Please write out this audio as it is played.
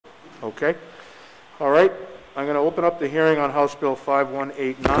Okay. All right. I'm going to open up the hearing on House Bill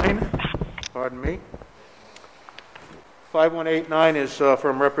 5189. Pardon me. 5189 is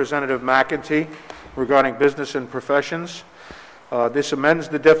from Representative McEntee regarding business and professions. This amends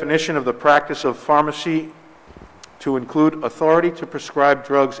the definition of the practice of pharmacy to include authority to prescribe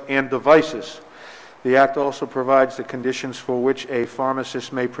drugs and devices. The Act also provides the conditions for which a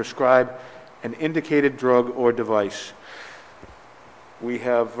pharmacist may prescribe an indicated drug or device. We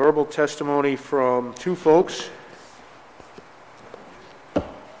have verbal testimony from two folks.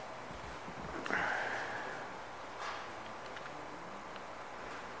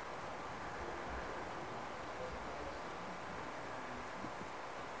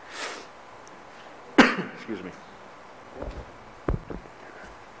 Excuse me.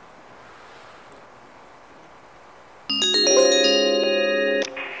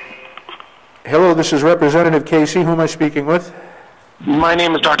 Hello, this is Representative Casey. Who am I speaking with? My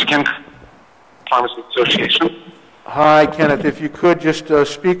name is Dr. Ken, Pharmacists Association. Hi, Kenneth. If you could just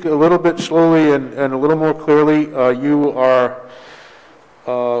speak a little bit slowly and a little more clearly. You are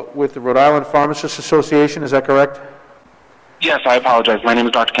with the Rhode Island Pharmacist Association, is that correct? Yes, I apologize. My name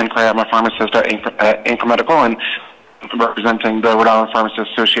is Dr. Ken Clay. I'm a pharmacist at Anchor Medical, and I'm representing the Rhode Island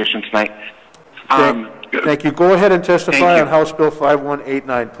Pharmacist Association tonight. Thank you. Go ahead and testify on House Bill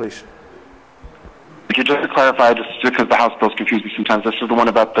 5189, please. Just to clarify, just because the House bills confuse me sometimes, this is the one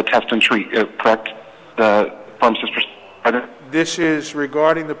about the test and treat, correct? The pharmacist prescriber? This is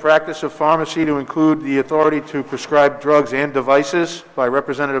regarding the practice of pharmacy to include the authority to prescribe drugs and devices by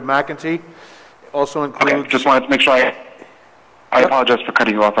Representative McEntee. Also includes... Okay, just wanted to make sure I apologize for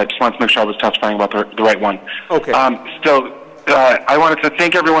cutting you off. I just wanted to make sure I was testifying about the right one. Okay. I wanted to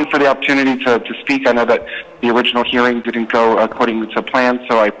thank everyone for the opportunity to speak. I know that the original hearing didn't go according to plan,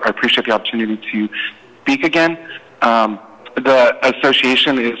 so I appreciate the opportunity to speak again. The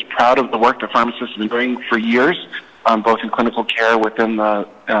association is proud of the work that pharmacists have been doing for years, both in clinical care within the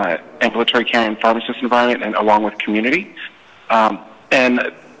ambulatory care and pharmacist environment and along with community. And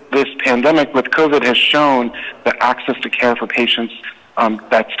this pandemic with COVID has shown that access to care for patients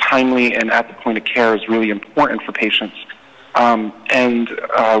that's timely and at the point of care is really important for patients.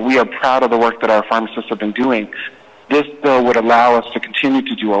 We are proud of the work that our pharmacists have been doing. This bill would allow us to continue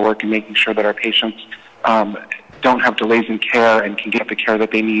to do our work in making sure that our patients don't have delays in care and can get the care that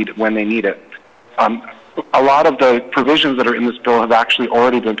they need when they need it. A lot of the provisions that are in this bill have actually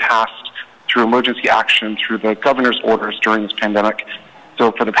already been passed through emergency action, through the governor's orders during this pandemic.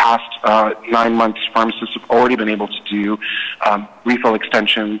 So for the past 9 months, pharmacists have already been able to do refill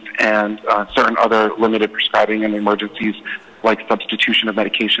extensions and certain other limited prescribing in emergencies, like substitution of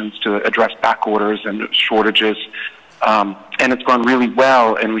medications to address back orders and shortages. And it's gone really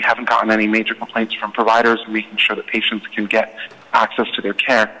well, and we haven't gotten any major complaints from providers in making sure that patients can get access to their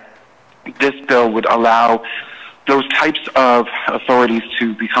care. This bill would allow those types of authorities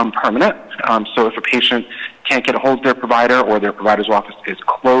to become permanent. So if a patient can't get a hold of their provider or their provider's office is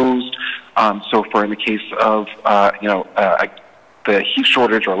closed, so for in the case of the heat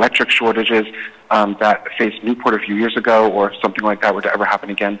shortage or electric shortages that faced Newport a few years ago, or something like that were to ever happen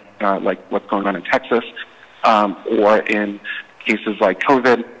again, like what's going on in Texas, or in cases like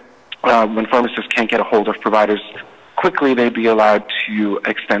COVID, when pharmacists can't get a hold of providers quickly, they'd be allowed to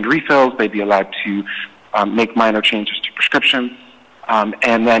extend refills, they'd be allowed to make minor changes to prescriptions,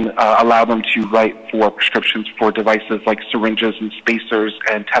 and then allow them to write for prescriptions for devices like syringes and spacers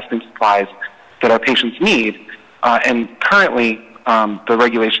and testing supplies that our patients need. And currently, the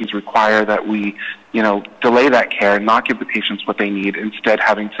regulations require that we, delay that care and not give the patients what they need, instead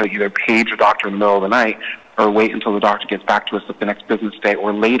having to either page a doctor in the middle of the night or wait until the doctor gets back to us at the next business day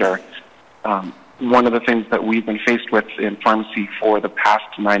or later. One of the things that we've been faced with in pharmacy for the past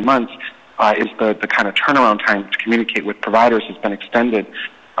 9 months is the kind of turnaround time to communicate with providers has been extended.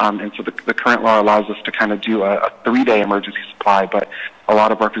 And so the current law allows us to kind of do a 3-day emergency supply, but a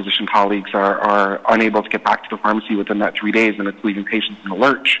lot of our physician colleagues are unable to get back to the pharmacy within that 3 days, and it's leaving patients in the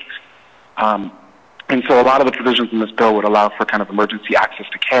lurch. And so a lot of the provisions in this bill would allow for kind of emergency access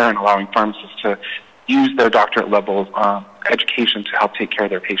to care and allowing pharmacists to use their doctorate level education to help take care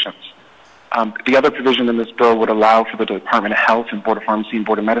of their patients. The other provision in this bill would allow for the Department of Health and Board of Pharmacy and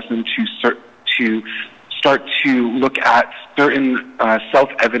Board of Medicine to start to look at certain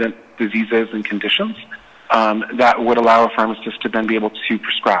self-evident diseases and conditions that would allow a pharmacist to then be able to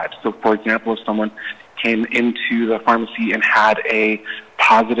prescribe. So, for example, if someone came into the pharmacy and had a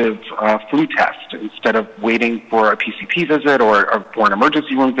positive flu test, instead of waiting for a PCP visit or for an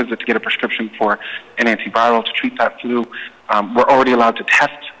emergency room visit to get a prescription for an antiviral to treat that flu, we're already allowed to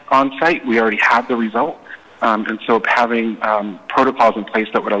test on site. We already have the result. And so having protocols in place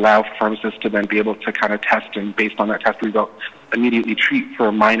that would allow pharmacists to then be able to kind of test, and based on that test result, immediately treat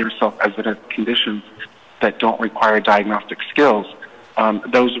for minor self-evident conditions that don't require diagnostic skills,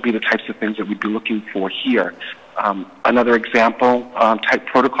 those would be the types of things that we'd be looking for here. Another example type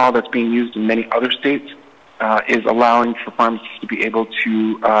protocol that's being used in many other states is allowing for pharmacists to be able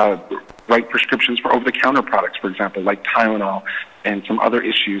to write prescriptions for over-the-counter products, for example, like Tylenol and some other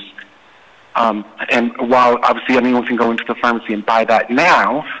issues. And while obviously anyone can go into the pharmacy and buy that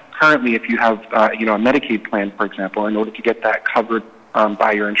now, currently if you have a Medicaid plan, for example, in order to get that covered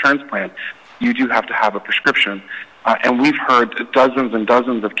by your insurance plan, you do have to have a prescription. And we've heard dozens and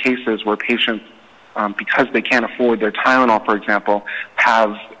dozens of cases where patients, because they can't afford their Tylenol, for example,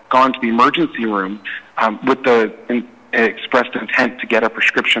 have gone to the emergency room with the expressed intent to get a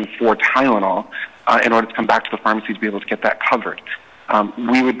prescription for Tylenol in order to come back to the pharmacy to be able to get that covered.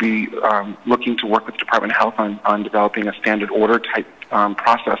 We would be looking to work with the Department of Health on developing a standard order type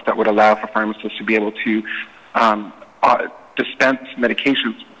process that would allow for pharmacists to be able to dispense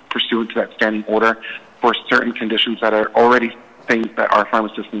medications pursuant to that standing order for certain conditions that are already things that our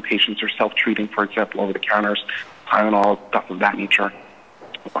pharmacists and patients are self-treating, for example, over-the-counters, Tylenol, stuff of that nature.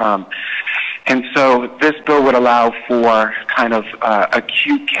 And so this bill would allow for kind of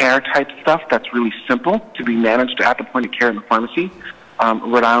acute care type stuff that's really simple to be managed at the point of care in the pharmacy.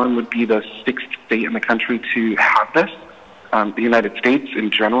 Rhode Island would be the 6th state in the country to have this. The United States in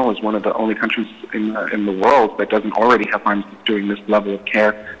general is one of the only countries in the world that doesn't already have pharmacists doing this level of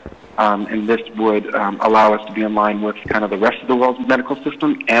care. And this would allow us to be in line with kind of the rest of the world's medical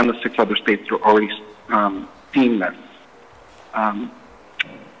system and the 6 other states that are already seeing this.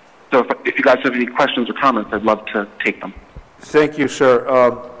 So if you guys have any questions or comments, I'd love to take them. Thank you, sir.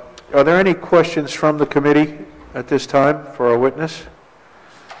 Are there any questions from the committee at this time for our witness?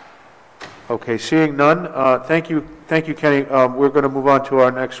 Okay, seeing none, thank you, Kenny. We're going to move on to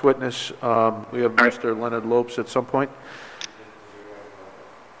our next witness. We have Mr. Leonard Lopes at some point.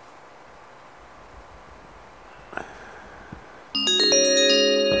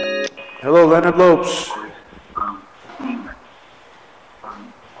 Hello, Leonard Lopes.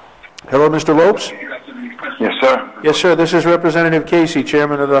 Hello, Mr. Lopes? Yes, sir. Yes, sir. This is Representative Casey,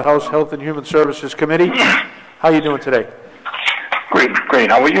 Chairman of the House Health and Human Services Committee. How are you doing today? Great, great.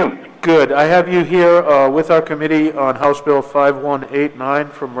 How are you? Good. I have you here with our committee on House Bill 5189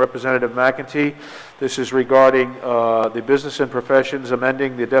 from Representative McEntee. This is regarding the business and professions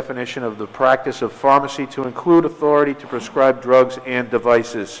amending the definition of the practice of pharmacy to include authority to prescribe drugs and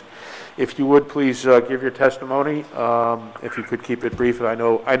devices. If you would, please give your testimony. If you could keep it brief. I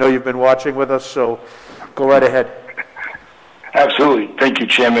know you've been watching with us, so go right ahead. Absolutely. Thank you,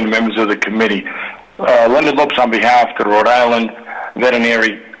 Chairman, members of the committee. Leonard Lopes on behalf of the Rhode Island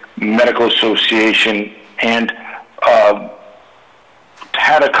Veterinary Medical Association, and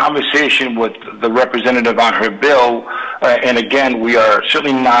had a conversation with the representative on her bill. And again, we are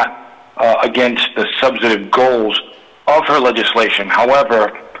certainly not against the substantive goals of her legislation.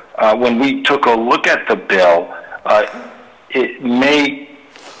 However, when we took a look at the bill, it may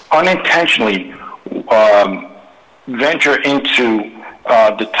unintentionally venture into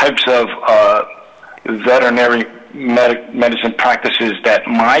the types of veterinary medicine practices that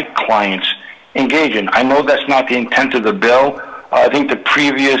my clients engage in. I know that's not the intent of the bill. I think the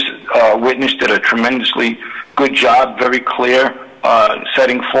previous witness did a tremendously good job, very clear,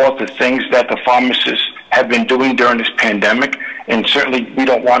 setting forth the things that the pharmacists have been doing during this pandemic, and certainly we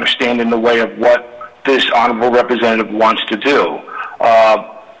don't want to stand in the way of what this honorable representative wants to do.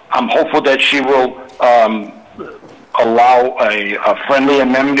 I'm hopeful that she will allow a friendly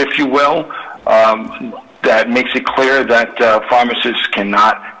amendment, if you will, that makes it clear that pharmacists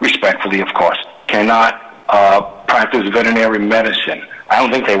cannot, respectfully of course, cannot practice veterinary medicine. I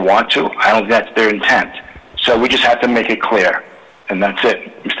don't think they want to. I don't think that's their intent. So we just have to make it clear. And that's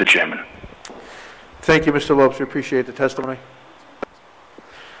it, Mr. Chairman. Thank you, Mr. Lopes. We appreciate the testimony.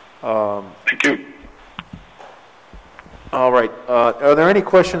 Thank you. All right. Are there any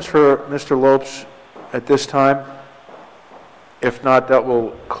questions for Mr. Lopes at this time? If not, that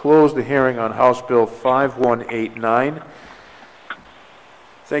will close the hearing on House Bill 5189.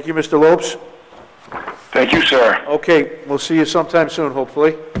 Thank you, Mr. Lopes. Thank you, sir. Okay, we'll see you sometime soon,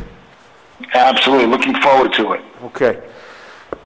 hopefully. Absolutely. Looking forward to it. Okay.